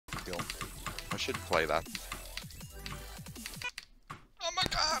should play that. Oh my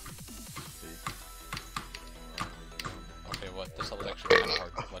god! Okay, what? This level's actually kind of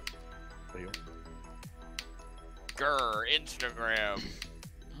hard. What? Grr, Instagram.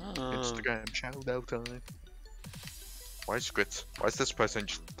 Instagram shout out time. Why is this person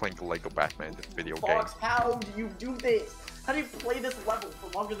just playing the Lego Batman video game? Fox, how do you do this? How do you play this level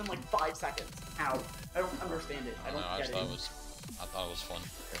for longer than like 5 seconds? How? I don't understand it. I don't get it. I thought it was fun.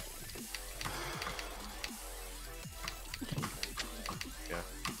 Yeah.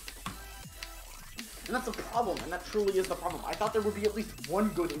 And that's the problem, and that truly is the problem. I thought there would be at least one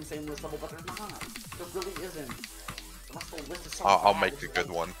good Insane List level, but there's not. There really isn't. The rest of the list is so I'll bad, make it's a good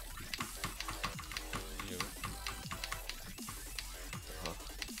like- one.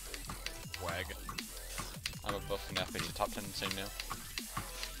 Wag. I'm above FNAF, it's a top 10 insane now.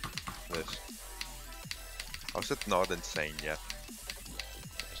 This. How's it not insane yet?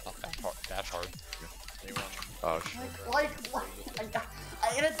 It's not that hard. That hard. Oh shit.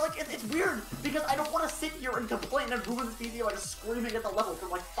 And it's like, it's weird, because I don't want to sit here and complain and ruin this video like screaming at the level for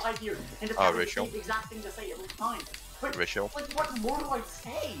like 5 years, and just have the exact thing to say every time. But, Rachel. like, what more do I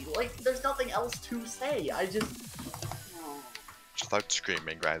say? Like, there's nothing else to say, I just... Start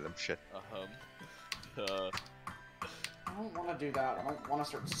screaming random shit. I don't want to do that. I don't want to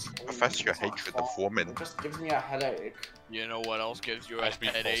start screaming. Profess your hatred of women. It just gives me a headache. You know what else gives you a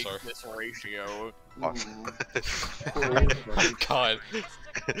headache? Pulsar. This ratio. God.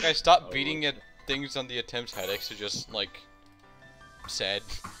 Guys, stop beating at things on the attempts headaches are just, like, sad.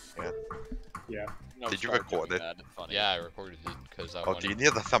 Yeah. No, Did you start record doing it? that, funny. Yeah, I recorded it, because I Oh, wanted... do you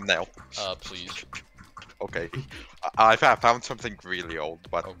need the thumbnail? Please. Okay. I found something really old,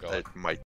 but Oh, God. it might